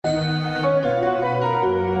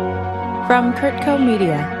from Kurtco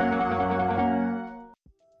Media.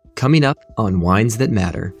 Coming up on Wines That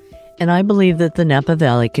Matter. And I believe that the Napa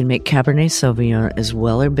Valley can make Cabernet Sauvignon as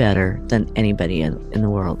well or better than anybody in the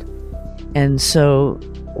world. And so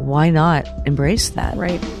why not embrace that?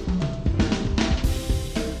 Right.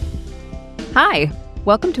 Hi,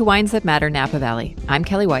 welcome to Wines That Matter Napa Valley. I'm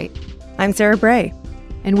Kelly White. I'm Sarah Bray.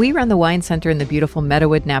 And we run the Wine Center in the beautiful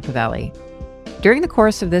Meadowood Napa Valley. During the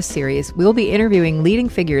course of this series, we'll be interviewing leading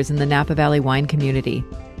figures in the Napa Valley wine community,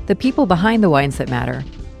 the people behind the wines that matter,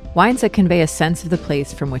 wines that convey a sense of the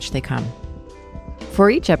place from which they come. For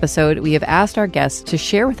each episode, we have asked our guests to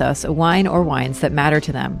share with us a wine or wines that matter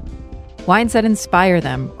to them, wines that inspire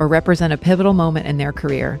them or represent a pivotal moment in their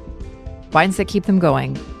career, wines that keep them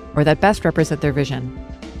going or that best represent their vision.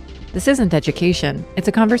 This isn't education, it's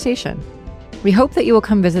a conversation. We hope that you will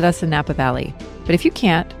come visit us in Napa Valley, but if you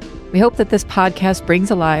can't, we hope that this podcast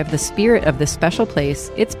brings alive the spirit of this special place,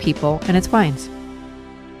 its people, and its wines.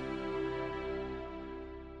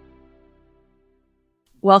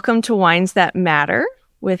 Welcome to Wines That Matter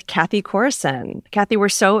with Cathy Corison. Cathy, we're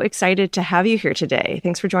so excited to have you here today.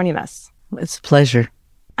 Thanks for joining us. It's a pleasure.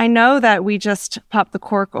 I know that we just popped the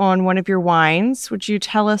cork on one of your wines. Would you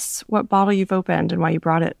tell us what bottle you've opened and why you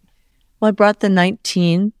brought it? Well, I brought the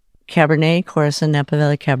 19 Cabernet, Corison Napa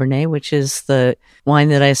Valley Cabernet, which is the wine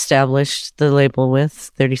that I established the label with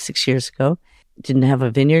 36 years ago. Didn't have a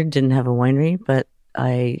vineyard, didn't have a winery, but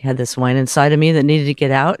I had this wine inside of me that needed to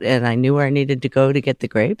get out, and I knew where I needed to go to get the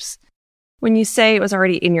grapes. When you say it was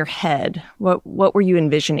already in your head, what were you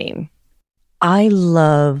envisioning? I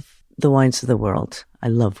love the wines of the world. I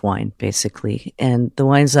love wine, basically. And the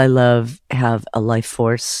wines I love have a life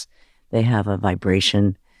force. They have a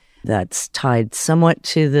vibration that's tied somewhat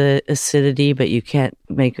to the acidity, but you can't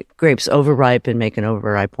make grapes overripe and make an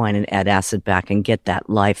overripe wine and add acid back and get that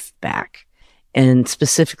life back. And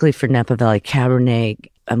specifically for Napa Valley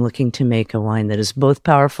Cabernet, I'm looking to make a wine that is both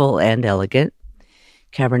powerful and elegant.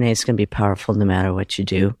 Cabernet is going to be powerful no matter what you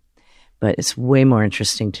do, but it's way more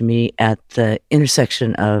interesting to me at the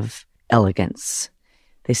intersection of elegance.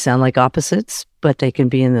 They sound like opposites, but they can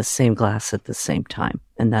be in the same glass at the same time.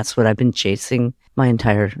 And that's what I've been chasing my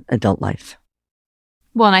entire adult life.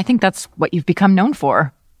 Well, and I think that's what you've become known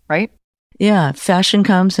for, right? Yeah, fashion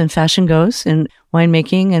comes and fashion goes in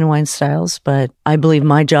winemaking and wine styles, but I believe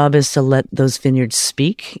my job is to let those vineyards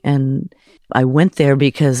speak. And I went there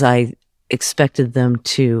because I expected them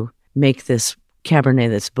to make this Cabernet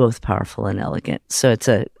that's both powerful and elegant. So it's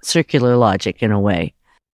a circular logic in a way.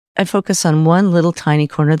 I focus on one little tiny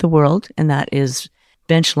corner of the world, and that is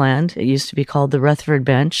benchland. It used to be called the Rutherford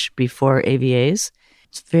Bench before AVAs.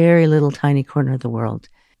 It's a very little tiny corner of the world.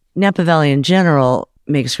 Napa Valley in general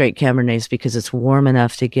makes great Cabernets because it's warm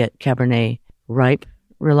enough to get Cabernet ripe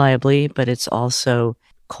reliably, but it's also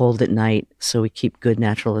cold at night, so we keep good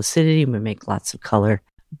natural acidity. We make lots of color.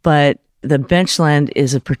 But the benchland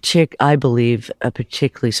is I believe, a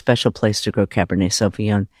particularly special place to grow Cabernet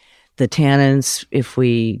Sauvignon. The tannins, if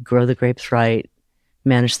we grow the grapes right,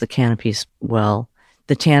 manage the canopies well,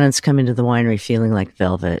 the tannins come into the winery feeling like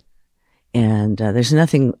velvet. And there's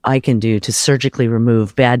nothing I can do to surgically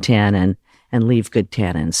remove bad tannin and leave good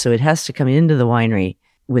tannins. So it has to come into the winery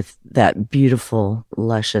with that beautiful,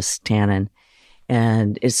 luscious tannin.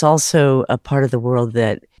 And it's also a part of the world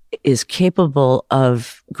that is capable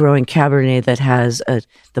of growing Cabernet that has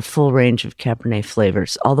the full range of Cabernet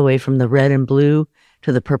flavors, all the way from the red and blue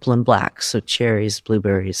to the purple and black. So cherries,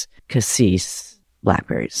 blueberries, cassis,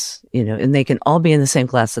 blackberries, and they can all be in the same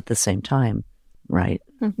glass at the same time, right?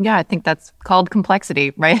 Yeah, I think that's called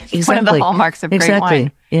complexity, right? Exactly. One of the hallmarks of great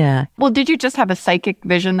wine. Yeah. Well, did you just have a psychic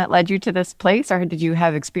vision that led you to this place, or did you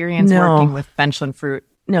have experience working with benchland fruit?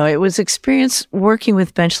 No, it was experience working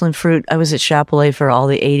with benchland fruit. I was at Chapelet for all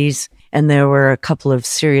the 80s, and there were a couple of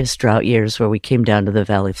serious drought years where we came down to the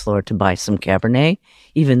valley floor to buy some Cabernet,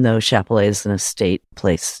 even though Chapelet is an estate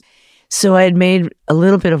place. So I had made a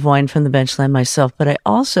little bit of wine from the benchland myself, but I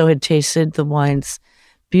also had tasted the wines,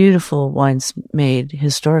 beautiful wines made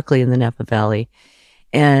historically in the Napa Valley.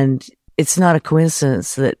 And it's not a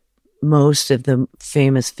coincidence that most of the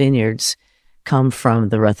famous vineyards come from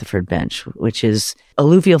the Rutherford Bench, which is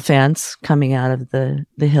alluvial fans coming out of the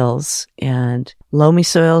hills and loamy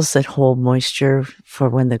soils that hold moisture for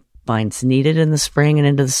when the vines need it in the spring and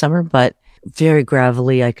into the summer, but very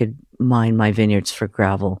gravelly. I could mine my vineyards for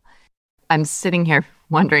gravel. I'm sitting here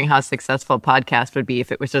wondering how successful a podcast would be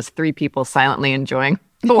if it was just three people silently enjoying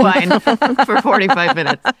the wine for 45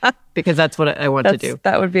 minutes, because that's what I want to do.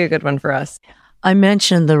 That would be a good one for us. I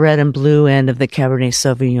mentioned the red and blue end of the Cabernet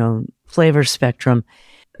Sauvignon flavor spectrum.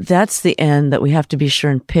 That's the end that we have to be sure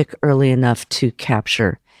and pick early enough to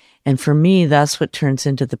capture. And for me, that's what turns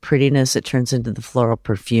into the prettiness. It turns into the floral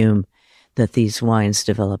perfume that these wines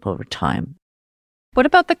develop over time. What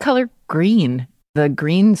about the color green? The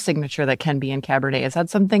green signature that can be in Cabernet. Is that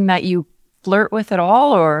something that you flirt with at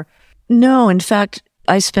all, or? No, in fact,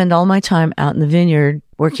 I spend all my time out in the vineyard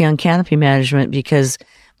working on canopy management because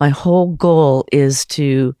my whole goal is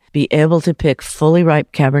to be able to pick fully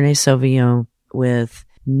ripe Cabernet Sauvignon with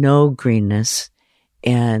no greenness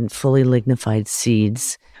and fully lignified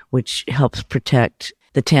seeds, which helps protect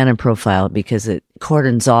the tannin profile because it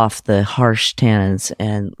cordons off the harsh tannins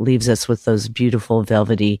and leaves us with those beautiful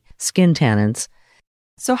velvety skin tannins.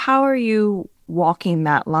 So how are you walking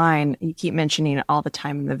that line? You keep mentioning it all the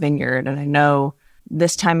time in the vineyard, and I know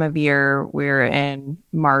this time of year we're in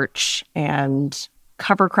March and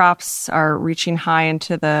cover crops are reaching high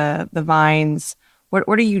into the vines. What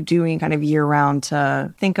are you doing kind of year round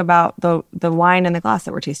to think about the wine in the glass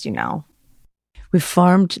that we're tasting now? We've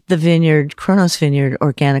farmed the vineyard, Kronos Vineyard,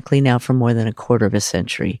 organically now for more than a quarter of a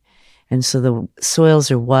century. And so the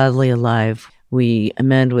soils are wildly alive. We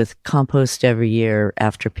amend with compost every year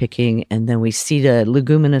after picking, and then we seed a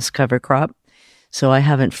leguminous cover crop. So I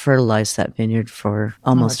haven't fertilized that vineyard for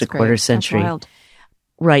almost a quarter century. That's wild.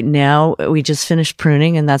 Right now, we just finished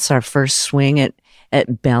pruning, and that's our first swing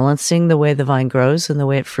at balancing the way the vine grows and the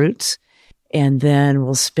way it fruits. And then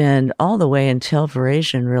we'll spend all the way until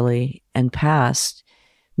veraison, really, and past,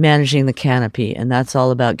 managing the canopy. And that's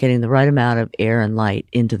all about getting the right amount of air and light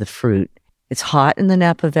into the fruit. It's hot in the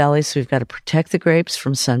Napa Valley, so we've got to protect the grapes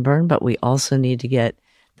from sunburn, but we also need to get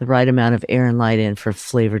the right amount of air and light in for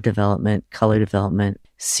flavor development, color development,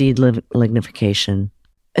 seed lignification.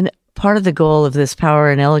 And part of the goal of this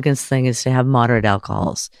power and elegance thing is to have moderate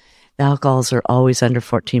alcohols. The alcohols are always under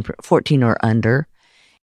 14 or under.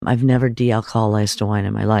 I've never de-alcoholized a wine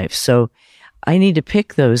in my life. So I need to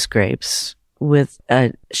pick those grapes with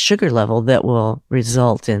a sugar level that will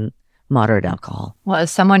result in moderate alcohol. Well,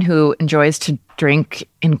 as someone who enjoys to drink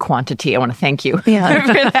in quantity, I want to thank you for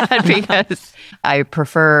that, because I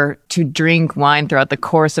prefer to drink wine throughout the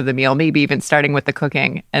course of the meal, maybe even starting with the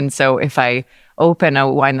cooking. And so if I open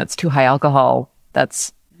a wine that's too high alcohol,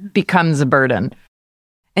 that's becomes a burden.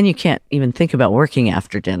 And you can't even think about working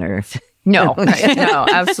after dinner. No, No,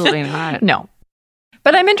 absolutely not. no.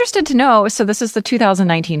 But I'm interested to know, so this is the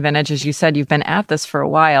 2019 vintage. As you said, you've been at this for a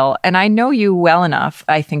while. And I know you well enough,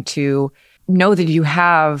 I think, to know that you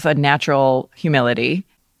have a natural humility.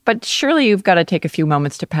 But surely you've got to take a few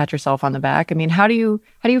moments to pat yourself on the back. I mean, how do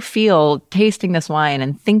you feel tasting this wine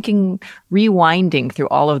and thinking, rewinding through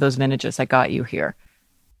all of those vintages that got you here?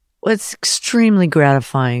 Well, it's extremely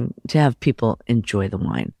gratifying to have people enjoy the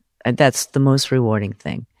wine. That's the most rewarding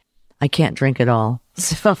thing. I can't drink it all.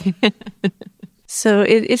 So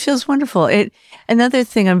it feels wonderful. Another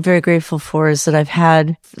thing I'm very grateful for is that I've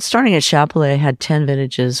had, starting at Chapelet, I had 10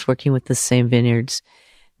 vintages working with the same vineyards.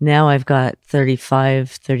 Now I've got 35,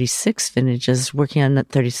 36 vintages working on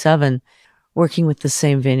 37, working with the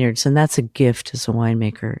same vineyards. And that's a gift as a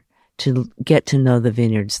winemaker to get to know the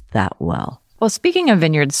vineyards that well. Well, speaking of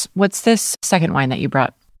vineyards, what's this second wine that you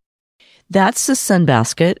brought? That's the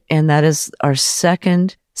Sunbasket, and that is our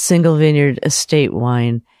second single vineyard estate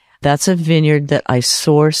wine. That's a vineyard that I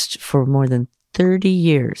sourced for more than 30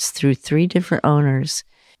 years through 3 different owners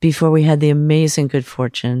before we had the amazing good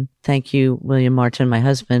fortune, thank you, William Martin, my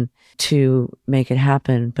husband, to make it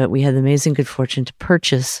happen. But we had the amazing good fortune to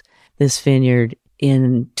purchase this vineyard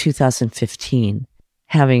in 2015,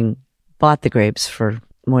 having bought the grapes for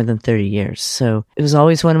more than 30 years. So it was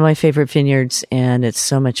always one of my favorite vineyards, and it's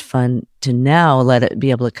so much fun to now let it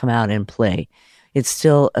be able to come out and play. It's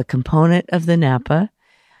still a component of the Napa.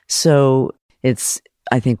 So it's,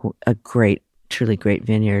 I think, a great, truly great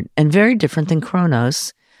vineyard, and very different than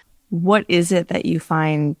Kronos. What is it that you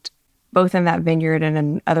find both in that vineyard and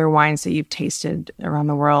in other wines that you've tasted around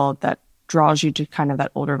the world that draws you to kind of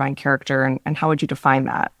that older vine character, and how would you define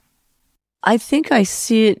that? I think I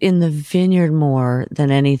see it in the vineyard more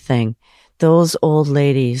than anything. Those old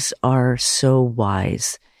ladies are so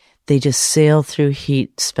wise. They just sail through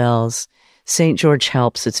heat spells. St. George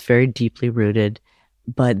helps. It's very deeply rooted.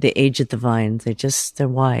 But the age of the vine, they're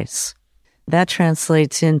wise. That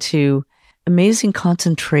translates into amazing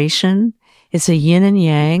concentration. It's a yin and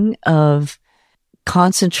yang of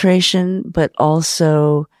concentration, but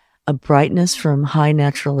also a brightness from high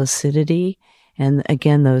natural acidity. And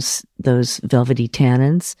again, those velvety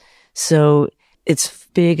tannins. So it's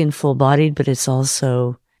big and full bodied, but it's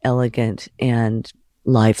also elegant and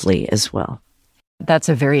lively as well. That's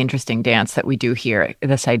a very interesting dance that we do here.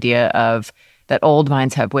 This idea of that old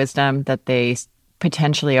vines have wisdom, that they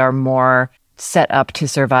potentially are more set up to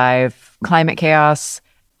survive climate chaos,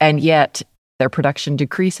 and yet their production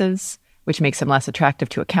decreases, which makes them less attractive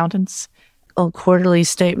to accountants. Oh, quarterly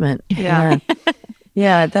statement. Yeah.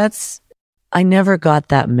 Yeah, I never got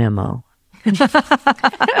that memo.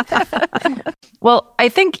 Well, I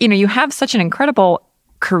think, you have such an incredible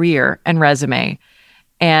career and resume,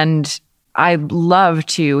 and I'd love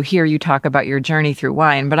to hear you talk about your journey through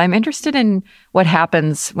wine, but I'm interested in what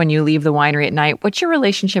happens when you leave the winery at night. What's your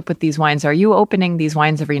relationship with these wines? Are you opening these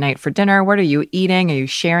wines every night for dinner? What are you eating? Are you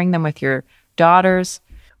sharing them with your daughters?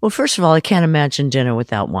 Well, first of all, I can't imagine dinner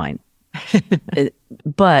without wine.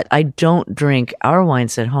 But I don't drink our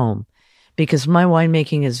wines at home because my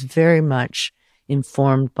winemaking is very much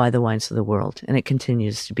informed by the wines of the world, and it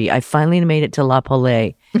continues to be. I finally made it to La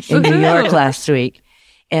Paulée in New York last week,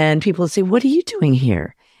 and people say, "What are you doing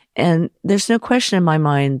here?" And there's no question in my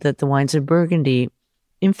mind that the wines of Burgundy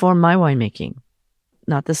inform my winemaking.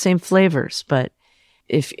 Not the same flavors, but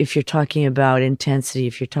if you're talking about intensity,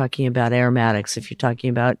 if you're talking about aromatics, if you're talking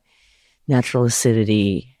about natural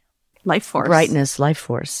acidity, Life force. brightness, life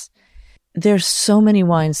force. There's so many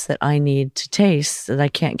wines that I need to taste that I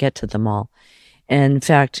can't get to them all. And in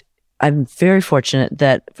fact, I'm very fortunate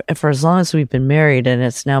that for as long as we've been married, and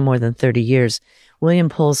it's now more than 30 years, William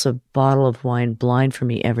pulls a bottle of wine blind for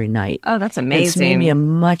me every night. Oh, that's It's amazing. made me a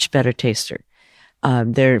much better taster.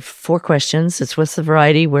 There are 4 questions. It's what's the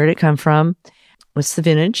variety? Where did it come from? What's the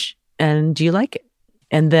vintage? And do you like it?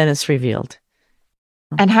 And then it's revealed.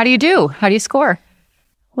 And how do you do? How do you score?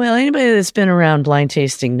 Well, anybody that's been around blind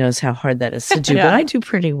tasting knows how hard that is to do, Yeah. but I do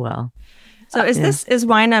pretty well. So is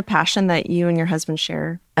wine a passion that you and your husband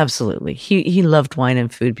share? Absolutely. He loved wine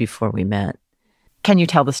and food before we met. Can you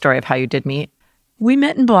tell the story of how you did meet? We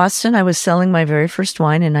met in Boston. I was selling my very first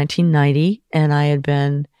wine in 1990, and I had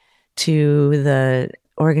been to the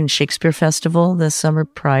Oregon Shakespeare Festival the summer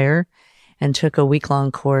prior and took a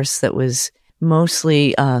week-long course that was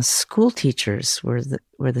mostly school teachers were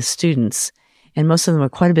the students, and most of them were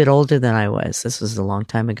quite a bit older than I was. This was a long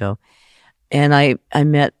time ago. And I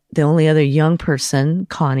met the only other young person,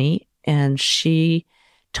 Connie, and she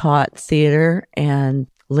taught theater and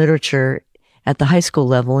literature at the high school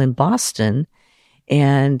level in Boston.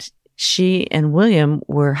 And she and William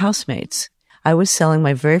were housemates. I was selling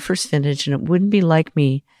my very first vintage, and it wouldn't be like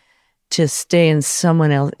me to stay in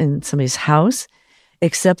somebody's house,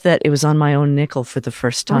 except that it was on my own nickel for the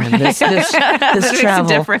first time. This travel.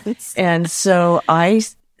 Difference. And so I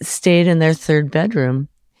stayed in their third bedroom,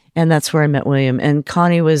 and that's where I met William. And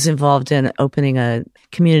Connie was involved in opening a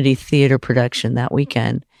community theater production that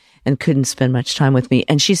weekend and couldn't spend much time with me.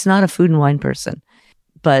 And she's not a food and wine person.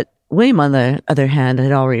 But William, on the other hand,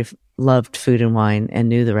 had already loved food and wine and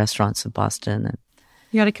knew the restaurants of Boston. And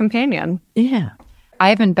You got a companion. yeah. I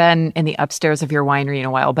haven't been in the upstairs of your winery in a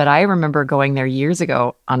while, but I remember going there years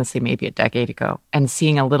ago, honestly, maybe a decade ago, and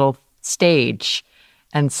seeing a little stage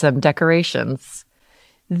and some decorations.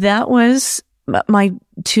 That was my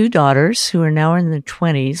 2 daughters, who are now in their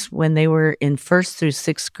 20s. When they were in 1st through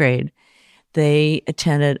 6th grade, they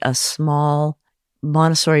attended a small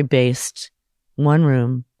Montessori-based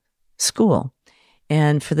 1-room school.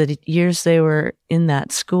 And for the years they were in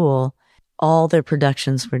that school, all their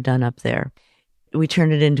productions were done up there. We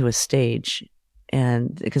turned it into a stage,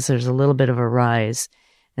 and because there's a little bit of a rise.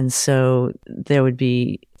 And so there would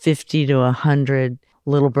be 50 to 100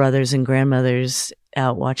 little brothers and grandmothers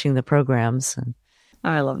out watching the programs. And Oh,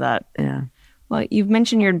 I love that. yeah. Well, you've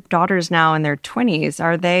mentioned your daughters now in their 20s.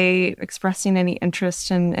 Are they expressing any interest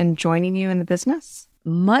in joining you in the business?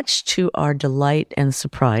 Much to our delight and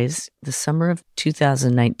surprise, the summer of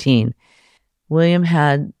 2019, William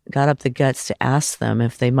had got up the guts to ask them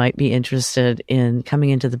if they might be interested in coming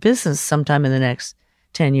into the business sometime in the next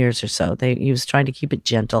 10 years or so. He was trying to keep it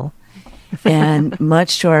gentle. And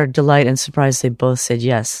much to our delight and surprise, they both said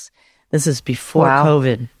yes. This is before Wow.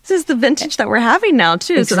 COVID. This is the vintage that we're having now,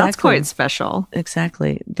 too. So that's Exactly. quite special.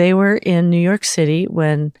 Exactly. They were in New York City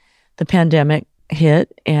when the pandemic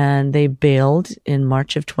hit, and they bailed in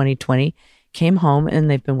March of 2020, came home, and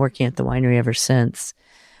they've been working at the winery ever since.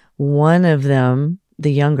 One of them,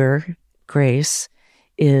 the younger, Grace,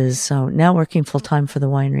 is now working full-time for the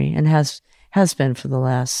winery and has been for the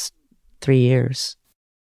last 3 years.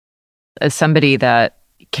 As somebody that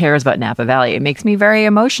cares about Napa Valley, it makes me very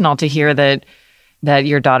emotional to hear that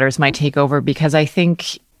your daughters might take over, because I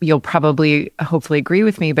think you'll probably, hopefully agree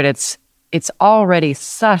with me, but it's already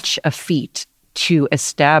such a feat to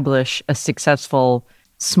establish a successful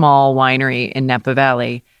small winery in Napa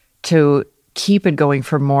Valley. To keep it going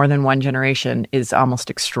for more than one generation is almost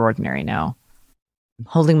extraordinary now. I'm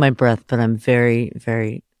holding my breath, but I'm very,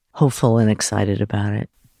 very hopeful and excited about it.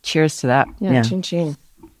 Cheers to that. Yeah, Yeah. chin chin.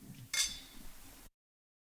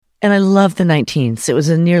 And I love the 19s. It was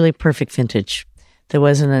a nearly perfect vintage. There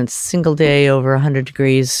wasn't a single day over 100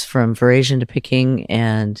 degrees from veraison to picking,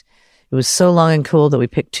 and it was so long and cool that we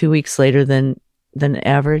picked 2 weeks later than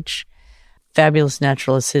average. Fabulous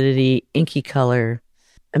natural acidity, inky color,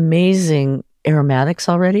 amazing aromatics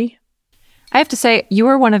already. I have to say, you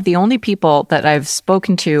are one of the only people that I've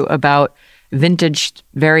spoken to about vintage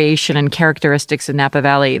variation and characteristics in Napa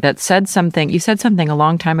Valley that said something. You said something a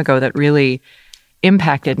long time ago that really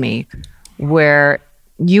impacted me, where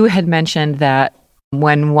you had mentioned that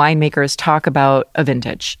when winemakers talk about a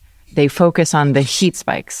vintage, they focus on the heat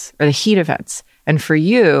spikes or the heat events. And for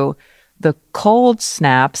you, the cold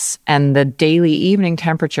snaps and the daily evening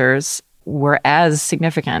temperatures were as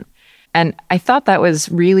significant. And I thought that was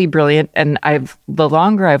really brilliant. And the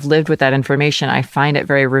longer I've lived with that information, I find it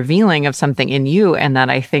very revealing of something in you. And that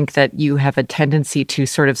I think that you have a tendency to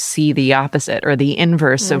sort of see the opposite or the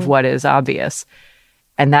inverse of what is obvious.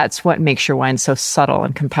 And that's what makes your wine so subtle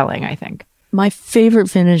and compelling, I think. My favorite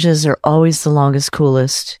vintages are always the longest,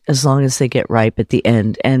 coolest, as long as they get ripe at the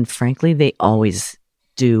end. And frankly, they always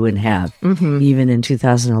do and have, even in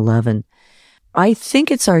 2011. I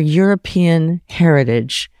think it's our European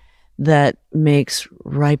heritage that makes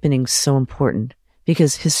ripening so important,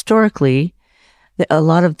 because historically, a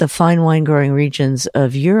lot of the fine wine growing regions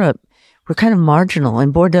of Europe were kind of marginal.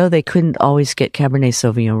 In Bordeaux, they couldn't always get Cabernet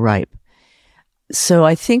Sauvignon ripe. So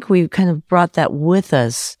I think we kind of brought that with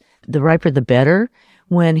us, the riper the better,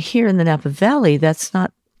 when here in the Napa Valley, that's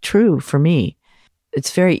not true for me.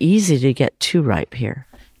 It's very easy to get too ripe here.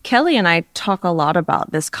 Kelly and I talk a lot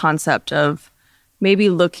about this concept of maybe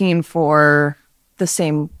looking for the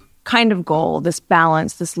same kind of goal, this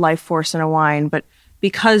balance, this life force in a wine, but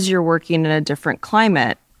because you're working in a different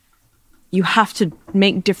climate, you have to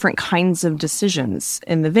make different kinds of decisions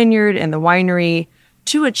in the vineyard and the winery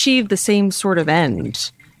to achieve the same sort of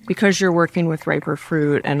end, because you're working with riper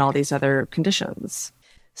fruit and all these other conditions.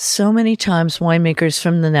 So many times winemakers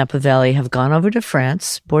from the Napa Valley have gone over to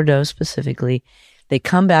France, Bordeaux specifically. They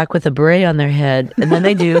come back with a beret on their head, and then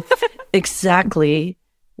they do exactly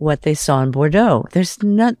what they saw in Bordeaux. There's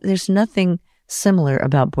nothing similar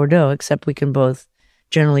about Bordeaux, except we can both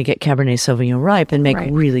generally get Cabernet Sauvignon ripe and make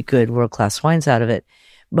really good world-class wines out of it.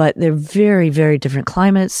 But they're very, very different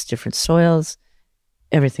climates, different soils.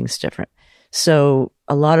 Everything's different. So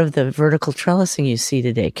a lot of the vertical trellising you see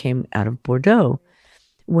today came out of Bordeaux.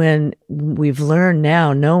 When we've learned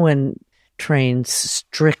now, no one trains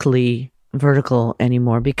strictly vertical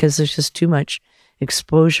anymore because there's just too much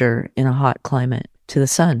exposure in a hot climate to the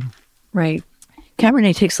sun. Right.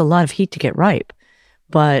 Cabernet takes a lot of heat to get ripe,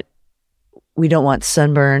 but we don't want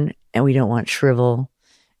sunburn, and we don't want shrivel,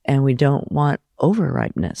 and we don't want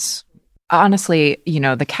overripeness. Honestly,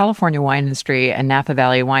 the California wine industry and Napa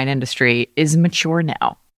Valley wine industry is mature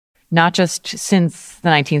now. Not just since the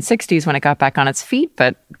 1960s when it got back on its feet,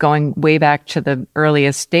 but going way back to the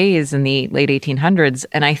earliest days in the late 1800s.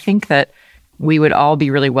 And I think that we would all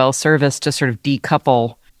be really well serviced to sort of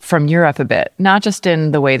decouple from Europe a bit, not just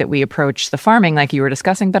in the way that we approach the farming like you were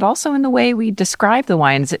discussing, but also in the way we describe the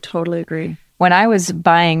wines. Totally agree. When I was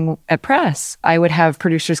buying at press, I would have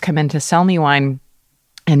producers come in to sell me wine,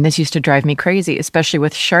 and this used to drive me crazy, especially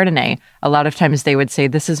with Chardonnay. A lot of times they would say,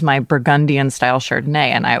 this is my Burgundian style Chardonnay.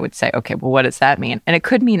 And I would say, okay, well, what does that mean? And it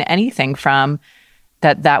could mean anything from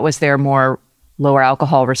that was their more lower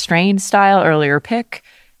alcohol restrained style, earlier pick.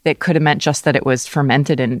 That could have meant just that it was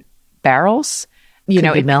fermented in barrels.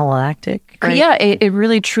 Could be malolactic. Right? Yeah, it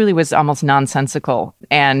really truly was almost nonsensical.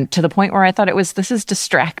 And to the point where I thought this is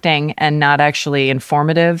distracting and not actually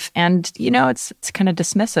informative. And, it's kind of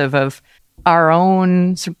dismissive of our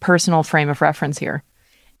own sort of personal frame of reference here.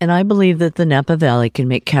 And I believe that the Napa Valley can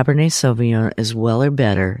make Cabernet Sauvignon as well or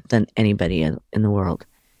better than anybody in the world.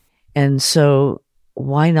 And so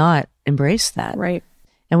why not embrace that? Right.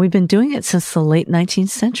 And we've been doing it since the late 19th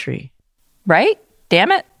century. Right?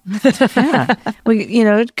 Damn it. Yeah.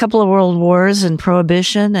 A couple of world wars and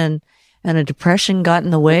prohibition and a depression got in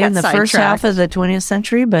the way in the first half of the 20th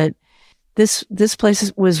century. But this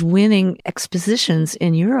place was winning expositions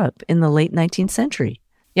in Europe in the late 19th century.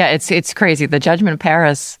 Yeah, it's crazy. The Judgment of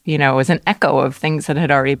Paris, was an echo of things that had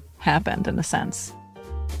already happened in a sense.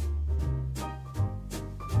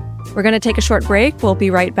 We're going to take a short break. We'll be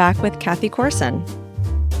right back with Cathy Corison.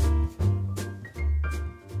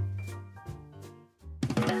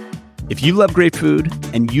 If you love great food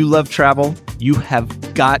and you love travel, you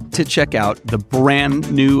have got to check out the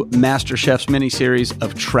brand new MasterChefs miniseries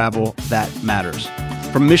of Travel That Matters.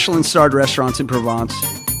 From Michelin-starred restaurants in Provence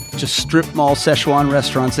to strip mall Szechuan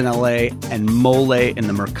restaurants in LA and mole in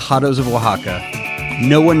the mercados of Oaxaca,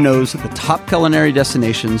 No one knows the top culinary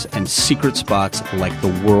destinations and secret spots like the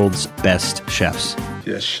world's best chefs.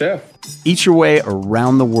 Yes, chef. Eat your way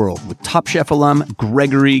around the world with Top Chef alum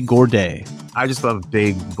Gregory Gourdet. I just love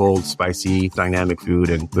big, bold, spicy, dynamic food,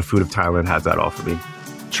 and the food of Thailand has that all for me.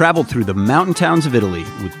 Traveled through the mountain towns of Italy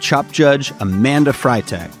with Chop Judge Amanda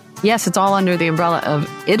Freitag. Yes, it's all under the umbrella of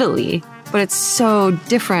Italy, but it's so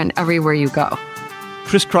different everywhere you go.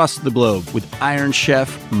 Crisscrossed the globe with Iron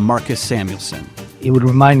Chef Marcus Samuelsson. It would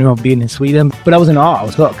remind me of being in Sweden, but I was in awe. I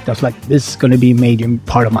was hooked. I was like, this is going to be a major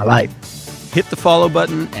part of my life. Hit the follow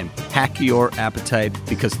button and pack your appetite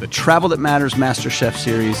because the Travel That Matters MasterChef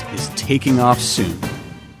series is taking off soon.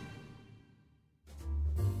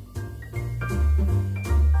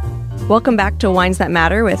 Welcome back to Wines That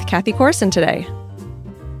Matter with Cathy Corison today.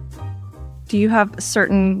 Do you have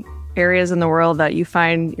certain areas in the world that you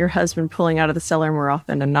find your husband pulling out of the cellar more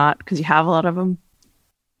often than not because you have a lot of them?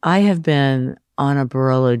 I have been on a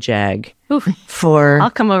Barolo Jag Oof. for... I'll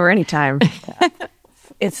come over anytime.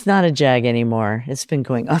 It's not a Jag anymore. It's been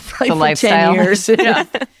going up for lifestyle. 10 years. Yeah.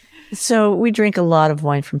 So we drink a lot of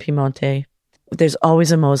wine from Piemonte. There's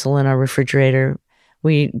always a Mosel in our refrigerator.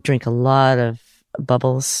 We drink a lot of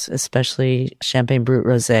bubbles, especially Champagne Brut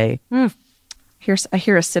Rosé. I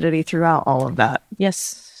hear acidity throughout all of that.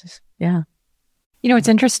 Yes. Yeah. You know, it's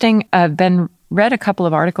interesting. I've read a couple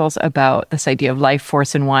of articles about this idea of life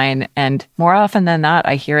force in wine. And more often than not,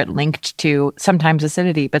 I hear it linked to sometimes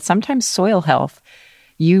acidity, but sometimes soil health.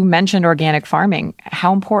 You mentioned organic farming.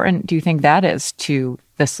 How important do you think that is to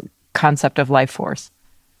this concept of life force?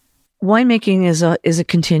 Winemaking is a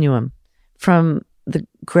continuum from the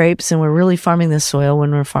grapes, and we're really farming the soil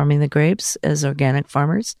when we're farming the grapes as organic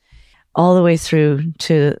farmers, all the way through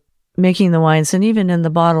to making the wines. And even in the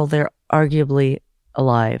bottle, they're arguably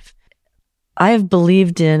alive. I have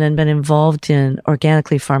believed in and been involved in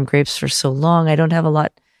organically farmed grapes for so long, I don't have a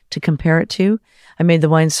lot to compare it to. I made the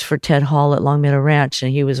wines for Ted Hall at Long Meadow Ranch,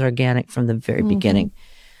 and he was organic from the very beginning.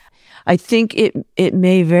 I think it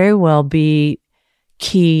may very well be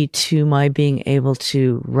key to my being able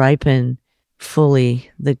to ripen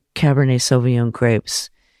fully the Cabernet Sauvignon grapes,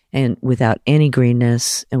 and without any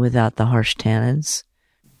greenness and without the harsh tannins.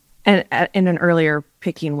 And in an earlier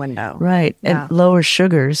picking window. Right. Yeah. And lower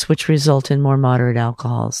sugars, which result in more moderate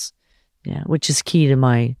alcohols. Yeah, which is key to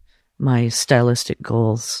my stylistic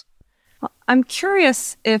goals. I'm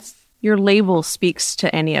curious if your label speaks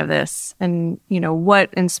to any of this and,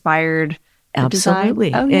 what inspired the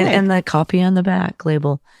Absolutely. design. Oh, yeah. And the copy on the back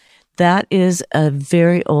label. That is a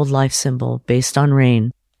very old life symbol based on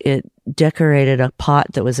rain. It decorated a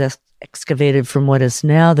pot that was excavated from what is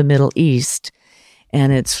now the Middle East.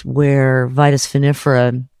 And it's where Vitis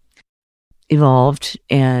vinifera evolved,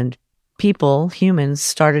 and humans,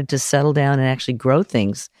 started to settle down and actually grow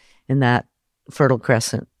things in that fertile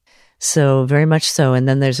crescent. So very much so. And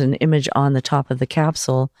then there's an image on the top of the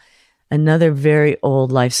capsule, another very old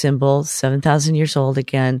life symbol, 7,000 years old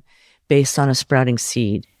again, based on a sprouting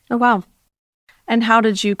seed. Oh, wow. And how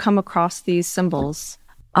did you come across these symbols?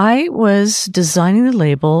 I was designing the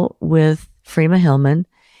label with Freema Hillman,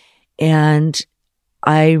 and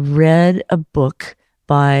I read a book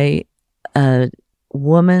by a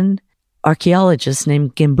woman archaeologist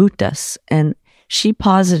named Gimbutas, and she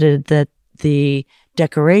posited that the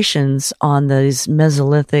decorations on these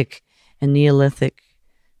Mesolithic and Neolithic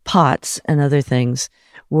pots and other things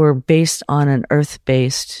were based on an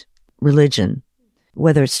earth-based religion.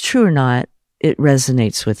 Whether it's true or not, it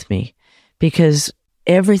resonates with me because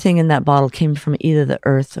everything in that bottle came from either the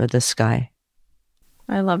earth or the sky.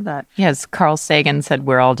 I love that. Yes, Carl Sagan said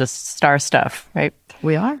we're all just star stuff, right?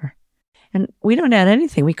 We are. And we don't add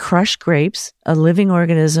anything. We crush grapes, a living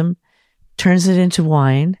organism, turns it into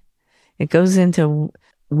wine. It goes into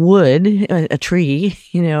wood, a tree,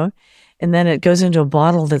 and then it goes into a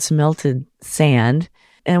bottle that's melted sand,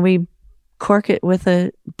 and we cork it with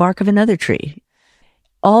the bark of another tree.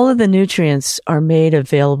 All of the nutrients are made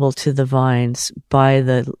available to the vines by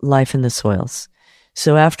the life in the soils.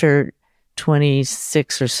 So after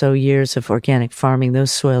 26 or so years of organic farming,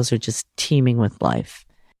 those soils are just teeming with life.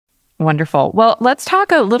 Wonderful. Well, let's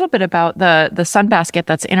talk a little bit about the sunbasket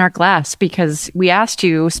that's in our glass, because we asked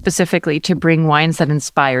you specifically to bring wines that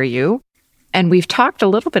inspire you. And we've talked a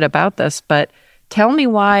little bit about this, but tell me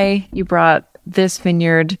why you brought this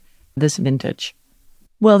vineyard, this vintage.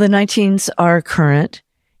 Well, the 19s are current.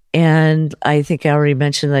 And I think I already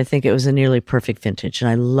mentioned, I think it was a nearly perfect vintage. And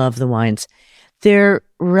I love the wines. They're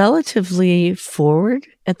relatively forward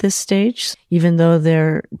at this stage. Even though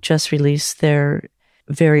they're just released, they're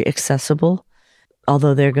very accessible.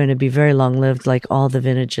 Although they're going to be very long-lived, like all the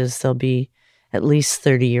vintages, they'll be at least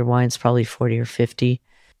 30-year wines, probably 40 or 50.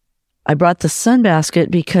 I brought the Sunbasket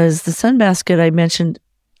because the Sunbasket I mentioned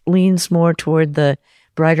leans more toward the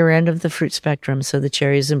brighter end of the fruit spectrum, so the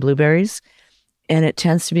cherries and blueberries, and it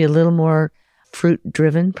tends to be a little more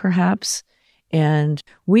fruit-driven, perhaps. And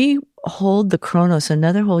we hold the Kronos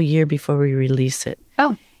another whole year before we release it.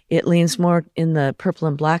 Oh. It leans more in the purple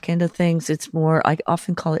and black end of things. It's more, I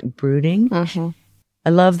often call it brooding. Mm-hmm. I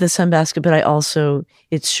love the Sunbasket, but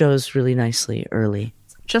it shows really nicely early.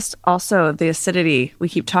 Just also the acidity. We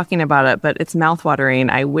keep talking about it, but it's mouthwatering.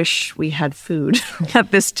 I wish we had food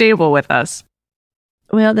at this table with us.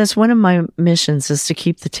 Well, that's one of my missions, is to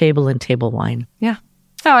keep the table in table wine. Yeah.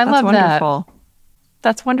 Oh, I That's love wonderful. that.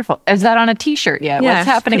 That's wonderful. Is that on a T-shirt yet? Yeah, What's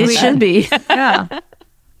happening? It with should that? be. Yeah.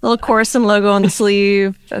 Little Corison logo on the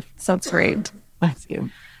sleeve. That sounds great. Bless you.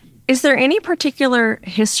 Is there any particular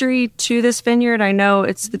history to this vineyard? I know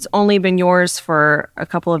it's only been yours for a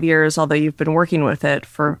couple of years, although you've been working with it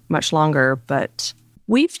for much longer, but...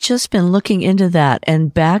 We've just been looking into that.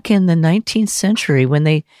 And back in the 19th century, when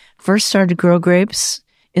they first started to grow grapes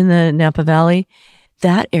in the Napa Valley,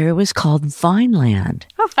 that area was called Vineland.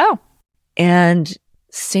 Oh. And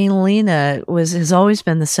St. Helena has always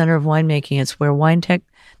been the center of winemaking. It's where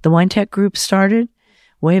the Wine Tech group started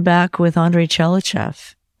way back with Andrei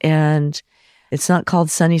Chelichev. And it's not called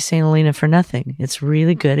Sunny St. Helena for nothing. It's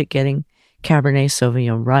really good at getting Cabernet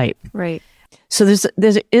Sauvignon ripe. Right. So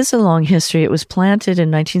there is a long history. It was planted in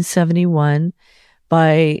 1971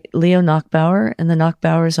 by Leo Nachbauer, and the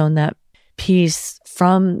Nachbauers own that piece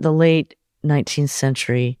from the late 19th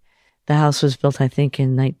century. The house was built, I think,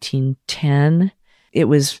 in 1910. It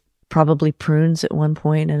was probably prunes at one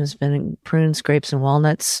point, and has been prunes, grapes, and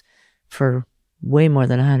walnuts for way more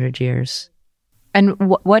than 100 years. And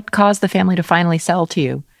what caused the family to finally sell to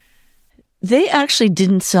you? They actually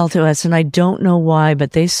didn't sell to us, and I don't know why,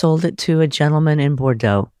 but they sold it to a gentleman in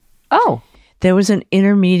Bordeaux. Oh. There was an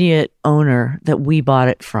intermediate owner that we bought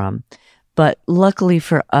it from. But luckily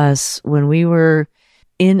for us, when we were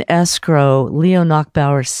in escrow, Leo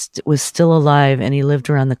Nachbauer was still alive, and he lived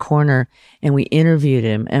around the corner, and we interviewed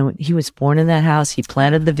him. And he was born in that house. He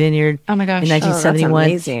planted the vineyard Oh my gosh. in 1971.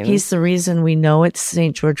 that's amazing. He's the reason we know it's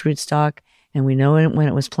St. George rootstock, and we know when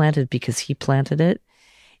it was planted because he planted it.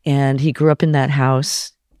 And he grew up in that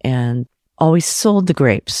house and always sold the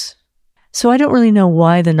grapes. So I don't really know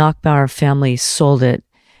why the Nachbauer family sold it,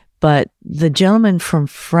 but the gentleman from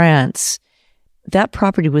France, that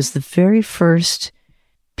property was the very first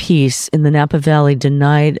piece in the Napa Valley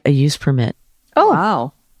denied a use permit. Oh,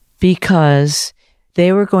 wow. Because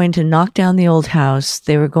they were going to knock down the old house.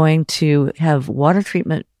 They were going to have water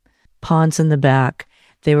treatment ponds in the back.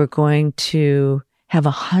 They were going to have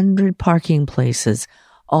 100 parking places.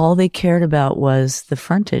 All they cared about was the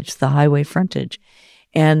frontage, the highway frontage.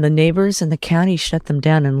 And the neighbors and the county shut them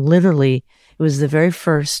down. And literally, it was the very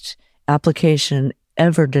first application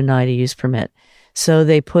ever denied a use permit. So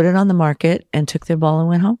they put it on the market and took their ball and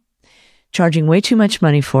went home, charging way too much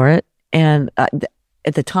money for it. And at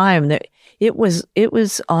the time, it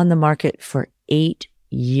was on the market for 8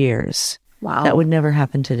 years. Wow. That would never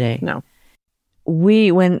happen today. No.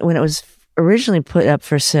 When it was originally put up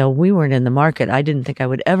for sale, we weren't in the market. I didn't think I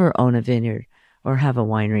would ever own a vineyard or have a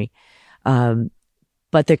winery.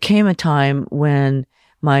 But there came a time when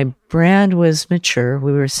my brand was mature.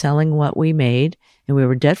 We were selling what we made, and we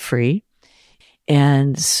were debt-free.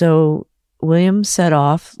 And so William set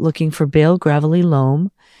off looking for Bale Gravelly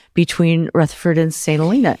Loam between Rutherford and St.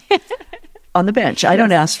 Helena on the bench. I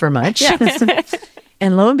don't ask for much.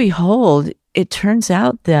 And lo and behold, it turns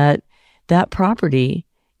out that property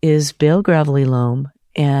is Bale Gravelly Loam,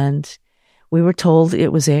 and we were told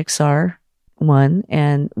it was AXR 1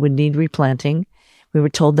 and would need replanting. We were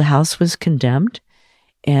told the house was condemned,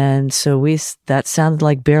 and so that sounded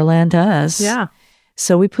like bare land to us. Yeah.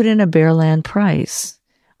 So we put in a bare land price,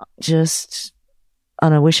 just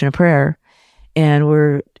on a wish and a prayer, and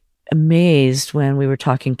we're amazed when we were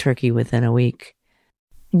talking turkey within a week.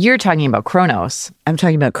 You're talking about Kronos. I'm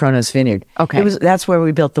talking about Kronos Vineyard. Okay. That's where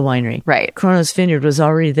we built the winery. Right. Kronos Vineyard was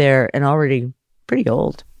already there and already pretty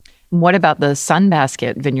old. What about the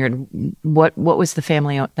Sunbasket Vineyard? What was the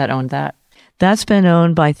family that owned that? That's been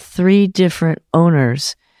owned by 3 different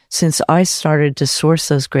owners since I started to source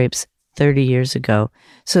those grapes 30 years ago.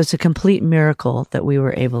 So it's a complete miracle that we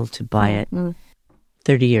were able to buy it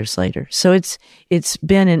 30 years later. So it's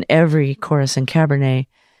been in every Corison Cabernet,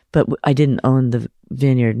 but I didn't own the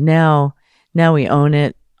vineyard. Now we own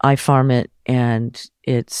it, I farm it, and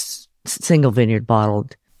it's single vineyard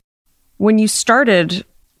bottled. When you started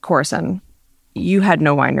Corison, you had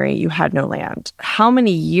no winery, you had no land. How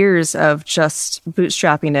many years of just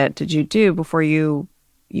bootstrapping it did you do before you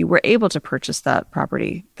were able to purchase that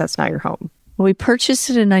property that's not your home? Well, we purchased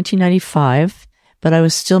it in 1995, but I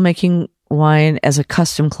was still making wine as a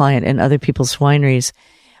custom client in other people's wineries.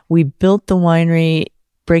 We built the winery,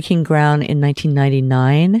 breaking ground in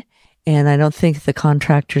 1999, and I don't think the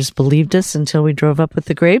contractors believed us until we drove up with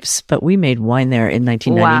the grapes, but we made wine there in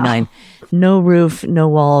 1999. Wow. No roof, no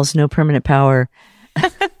walls, no permanent power.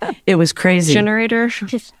 It was crazy. Generator?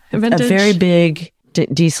 A very big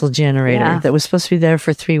diesel generator that was supposed to be there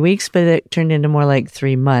for 3 weeks, but it turned into more like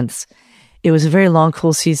 3 months. It was a very long,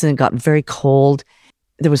 cool season. It got very cold.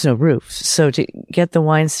 There was no roof. So to get the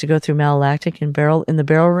wines to go through malolactic in the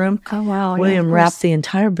barrel room, William wrapped the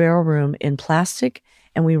entire barrel room in plastic,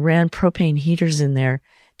 and we ran propane heaters in there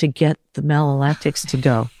to get the malolactics to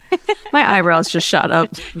go. My eyebrows just shot up.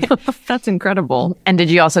 That's incredible. And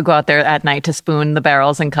did you also go out there at night to spoon the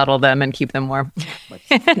barrels and cuddle them and keep them warm?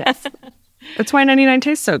 Yes. That's why 99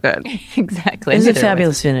 tastes so good. Exactly. It's a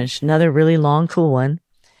fabulous finish. Another really long, cool one.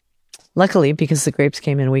 Luckily, because the grapes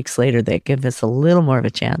came in weeks later, they give us a little more of a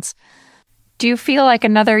chance. Do you feel like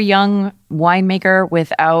another young winemaker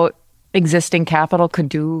without existing capital could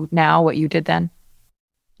do now what you did then?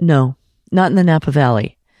 No, not in the Napa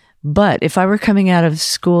Valley. But if I were coming out of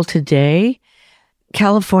school today,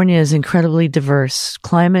 California is incredibly diverse.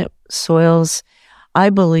 Climate, soils. I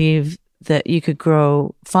believe that you could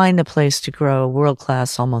find a place to grow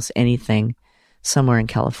world-class almost anything somewhere in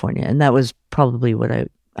California. And that was probably what I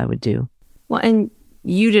would do. Well, and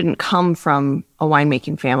you didn't come from a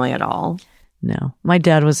winemaking family at all. No. My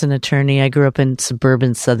dad was an attorney. I grew up in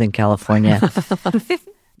suburban Southern California.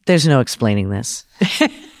 There's no explaining this.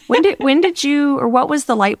 When did you, or what was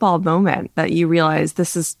the light bulb moment that you realized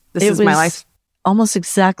this is my life? Almost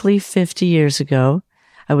exactly 50 years ago.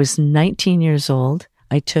 I was 19 years old.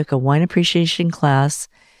 I took a wine appreciation class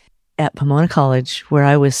at Pomona College where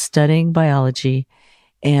I was studying biology,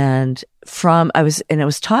 and it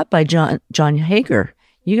was taught by John Hager.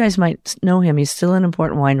 You guys might know him. He's still an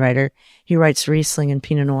important wine writer. He writes Riesling and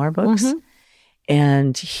Pinot Noir books. Mm-hmm.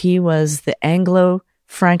 And he was the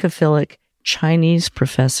Anglo-Francophilic Chinese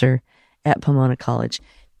professor at Pomona College.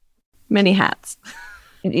 Many hats.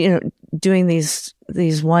 Doing these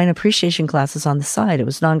wine appreciation classes on the side. It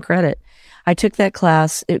was non-credit. I took that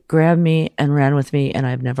class. It grabbed me and ran with me, and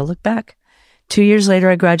I've never looked back. 2 years later,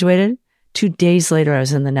 I graduated. 2 days later, I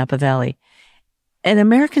was in the Napa Valley. And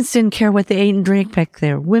Americans didn't care what they ate and drank back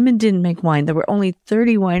there. Women didn't make wine. There were only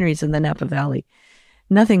 30 wineries in the Napa Valley.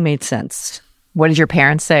 Nothing made sense. What did your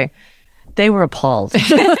parents say? They were appalled.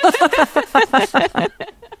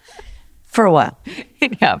 For a while.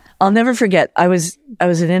 Yeah. I'll never forget. I was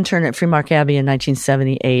an intern at Freemark Abbey in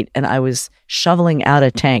 1978, and I was shoveling out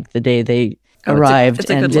a tank the day they arrived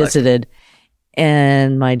and visited.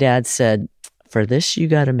 And my dad said, "For this, you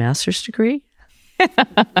got a master's degree?"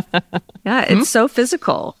 Yeah, it's so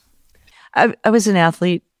physical. I was an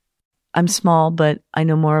athlete. I'm small, but I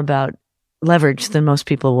know more about leverage than most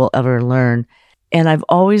people will ever learn. And I've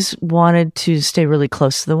always wanted to stay really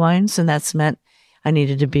close to the wines, and that's meant I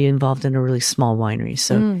needed to be involved in a really small winery.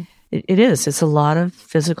 So it's a lot of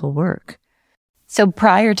physical work. So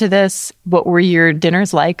prior to this, what were your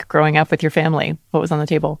dinners like growing up with your family? What was on the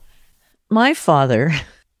table? My father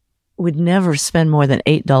would never spend more than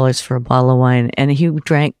 $8 for a bottle of wine, and he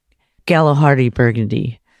drank Gallo-Hardy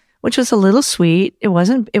Burgundy, which was a little sweet. It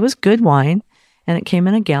was good wine, and it came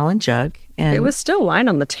in a gallon jug. And it was still wine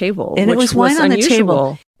on the table, and which it was wine on unusual. The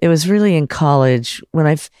table. It was really in college when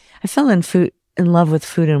I fell in love with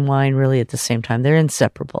food and wine really at the same time. They're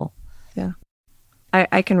inseparable. Yeah.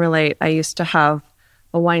 I can relate. I used to have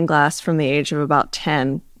a wine glass from the age of about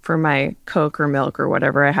 10 for my Coke or milk or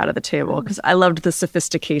whatever I had at the table because I loved the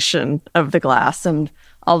sophistication of the glass and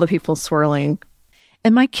all the people swirling.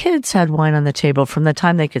 And my kids had wine on the table from the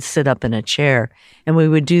time they could sit up in a chair. And we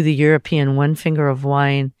would do the European 1 finger of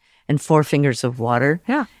wine and 4 fingers of water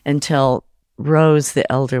until Rose, the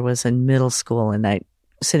elder, was in middle school, and I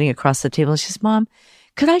sitting across the table. She says, "Mom,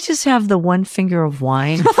 could I just have the 1 finger of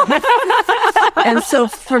wine?" And so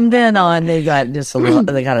from then on, they got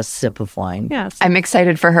a sip of wine. Yes. I'm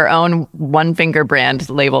excited for her own 1 finger brand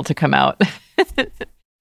label to come out.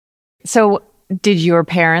 So did your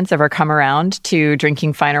parents ever come around to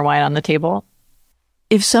drinking finer wine on the table?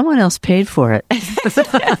 If someone else paid for it.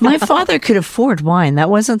 My father could afford wine. That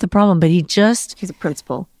wasn't the problem, but he's a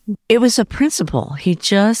principal. It was a principle. He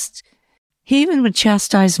even would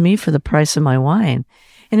chastise me for the price of my wine.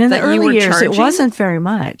 And in the early years, charging? It wasn't very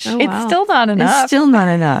much. Oh, It's wow. still not enough. It's still not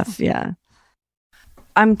enough, yeah.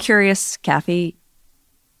 I'm curious, Cathy,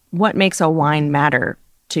 what makes a wine matter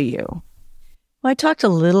to you? Well, I talked a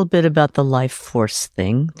little bit about the life force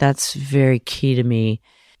thing. That's very key to me.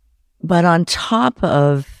 But on top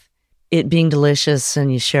of it being delicious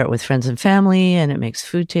and you share it with friends and family and it makes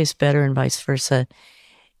food taste better and vice versa,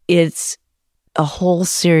 it's a whole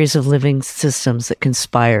series of living systems that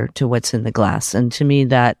conspire to what's in the glass. And to me,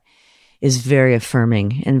 that is very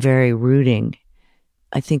affirming and very rooting.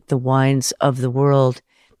 I think the wines of the world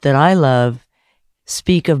that I love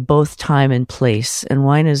speak of both time and place. And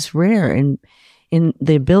wine is rare in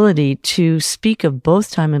the ability to speak of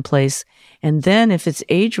both time and place. And then if it's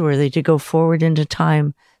age-worthy, to go forward into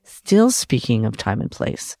time, still speaking of time and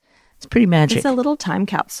place. It's pretty magic. It's a little time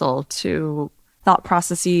capsule to thought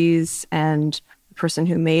processes and the person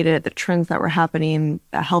who made it, the trends that were happening,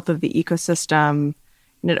 the health of the ecosystem.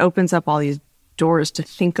 And it opens up all these doors to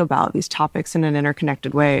think about these topics in an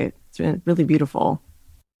interconnected way. It's really beautiful.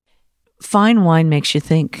 Fine wine makes you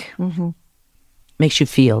think, makes you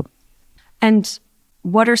feel. And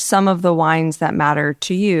what are some of the wines that matter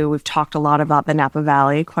to you? We've talked a lot about the Napa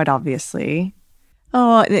Valley, quite obviously.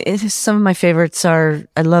 Oh, some of my favorites are,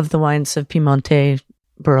 I love the wines of Piemonte,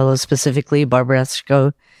 Barolo specifically,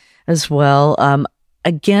 Barbaresco as well.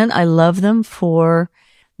 Again, I love them for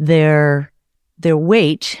their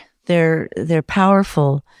weight. They're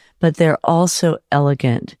powerful, but they're also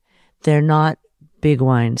elegant. They're not big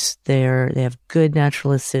wines. They have good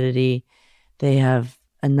natural acidity. They have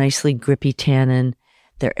a nicely grippy tannin.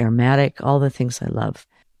 They're aromatic, all the things I love.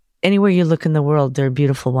 Anywhere you look in the world, there are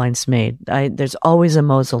beautiful wines made. There's always a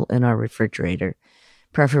Mosel in our refrigerator,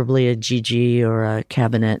 preferably a GG or a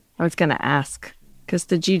Cabernet. I was going to ask, because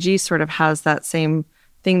the GG sort of has that same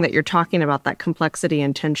thing that you're talking about, that complexity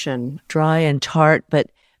and tension. Dry and tart,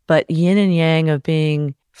 but yin and yang of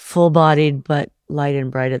being full-bodied but light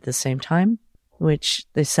and bright at the same time, which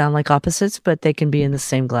they sound like opposites, but they can be in the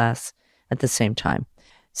same glass at the same time.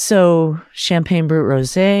 So Champagne Brut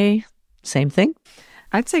Rosé, same thing.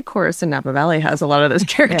 I'd say Corison Napa Valley has a lot of those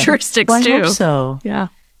characteristics well, too. I hope so. Yeah.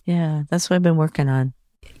 Yeah, that's what I've been working on.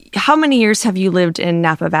 How many years have you lived in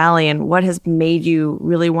Napa Valley, and what has made you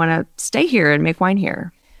really want to stay here and make wine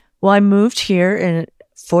here? Well, I moved here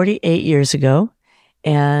 48 years ago,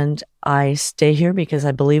 and I stay here because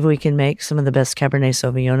I believe we can make some of the best Cabernet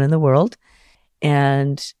Sauvignon in the world.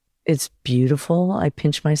 And it's beautiful. I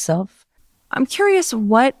pinch myself. I'm curious,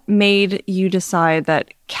 what made you decide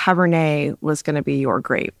that Cabernet was going to be your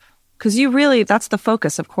grape? Because that's the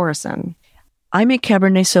focus of Corison. I make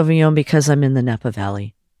Cabernet Sauvignon because I'm in the Napa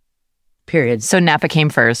Valley. Period. So Napa came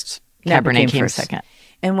first, Cabernet came first. second.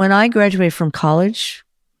 And when I graduated from college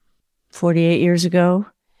 48 years ago,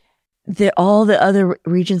 all the other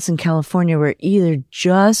regions in California were either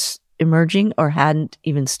just emerging or hadn't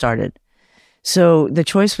even started. So the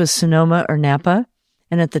choice was Sonoma or Napa.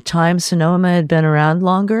 And at the time, Sonoma had been around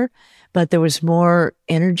longer, but there was more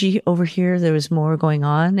energy over here. There was more going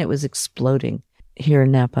on. It was exploding here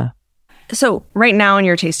in Napa. So right now in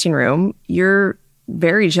your tasting room, you're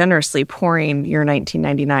very generously pouring your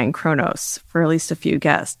 1999 Kronos for at least a few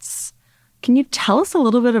guests. Can you tell us a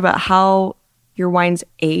little bit about how your wines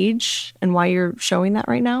age and why you're showing that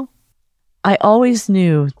right now? I always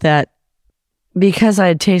knew that because I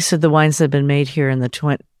had tasted the wines that had been made here in the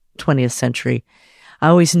 20th century, I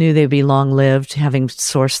always knew they'd be long-lived, having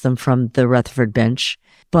sourced them from the Rutherford bench.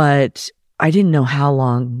 But I didn't know how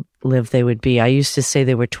long-lived they would be. I used to say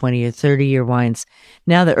they were 20 or 30-year wines.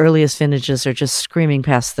 Now the earliest vintages are just screaming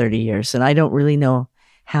past 30 years, and I don't really know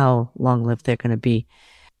how long-lived they're going to be.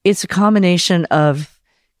 It's a combination of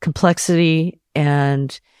complexity,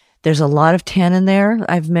 and there's a lot of tannin there.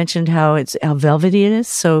 I've mentioned how velvety it is,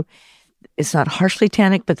 so it's not harshly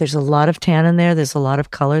tannic, but there's a lot of tannin there. There's a lot of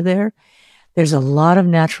color there. There's a lot of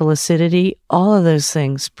natural acidity. All of those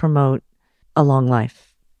things promote a long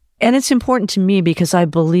life. And it's important to me because I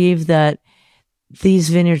believe that these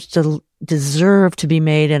vineyards deserve to be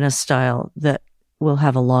made in a style that will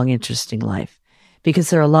have a long, interesting life because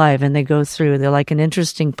they're alive and they're like an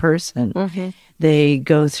interesting person. Mm-hmm. They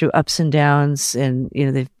go through ups and downs and,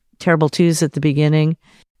 they've terrible twos at the beginning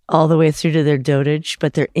all the way through to their dotage,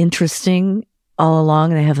 but they're interesting all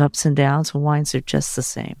along. They have ups and downs. Wines are just the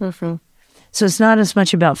same. Mm-hmm. So it's not as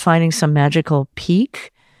much about finding some magical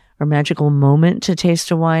peak or magical moment to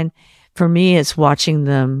taste a wine. For me, it's watching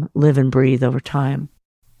them live and breathe over time.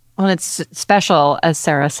 Well, it's special, as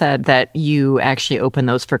Sarah said, that you actually open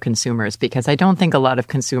those for consumers because I don't think a lot of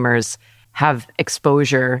consumers have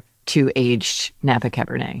exposure to aged Napa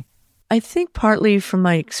Cabernet. I think partly from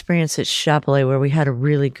my experience at Chapelet, where we had a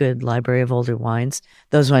really good library of older wines.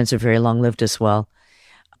 Those wines are very long-lived as well.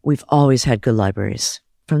 We've always had good libraries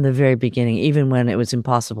from the very beginning, even when it was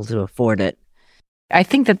impossible to afford it. I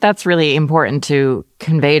think that that's really important to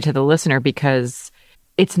convey to the listener because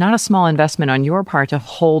it's not a small investment on your part to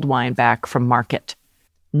hold wine back from market.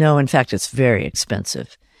 No, in fact, it's very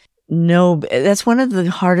expensive. No, that's one of the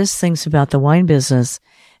hardest things about the wine business,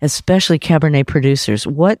 especially Cabernet producers.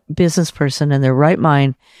 What business person in their right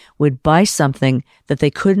mind would buy something that they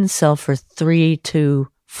couldn't sell for 3 to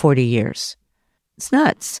 40 years? It's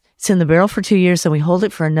nuts. It's in the barrel for 2 years, and we hold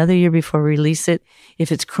it for another year before we release it.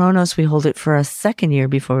 If it's Kronos, we hold it for a second year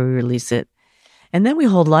before we release it. And then we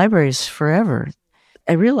hold libraries forever.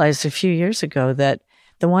 I realized a few years ago that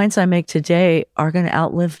the wines I make today are going to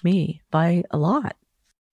outlive me by a lot.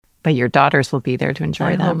 But your daughters will be there to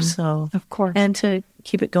enjoy them. I hope so. Of course. And to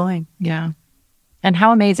keep it going. Yeah. And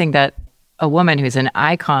how amazing that a woman who's an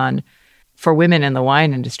icon for women in the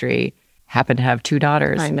wine industry happened to have 2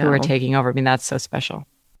 daughters who are taking over. I mean, that's so special.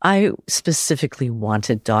 I specifically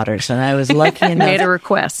wanted daughters, and I was lucky enough. Made a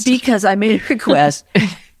request. Because I made a request.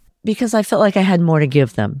 Because I felt like I had more to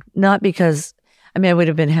give them. Not because, I mean, I would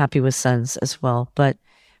have been happy with sons as well, but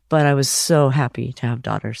I was so happy to have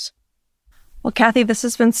daughters. Well, Cathy, this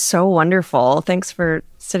has been so wonderful. Thanks for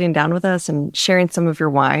sitting down with us and sharing some of your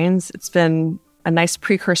wines. It's been a nice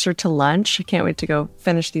precursor to lunch. I can't wait to go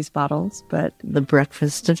finish these bottles, but the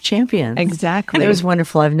breakfast of champions. Exactly. It was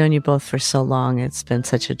wonderful. I've known you both for so long. It's been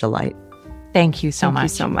such a delight. Thank you so much.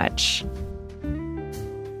 Thank you so much.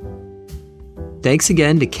 Thanks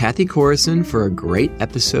again to Cathy Corison for a great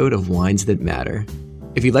episode of Wines That Matter.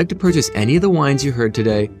 If you'd like to purchase any of the wines you heard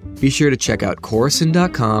today, be sure to check out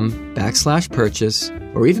corison.com/purchase,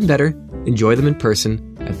 or even better, enjoy them in person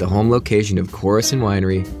at the home location of Corison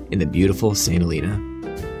Winery in the beautiful St. Helena.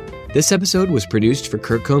 This episode was produced for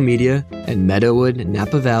Kirkco Media and Meadowood,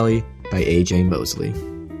 Napa Valley by A.J. Mosley.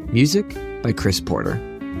 Music by Chris Porter.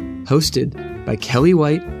 Hosted by Kelly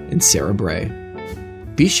White and Sarah Bray.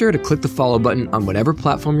 Be sure to click the follow button on whatever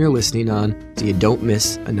platform you're listening on so you don't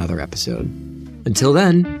miss another episode. Until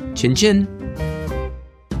then, chin chin.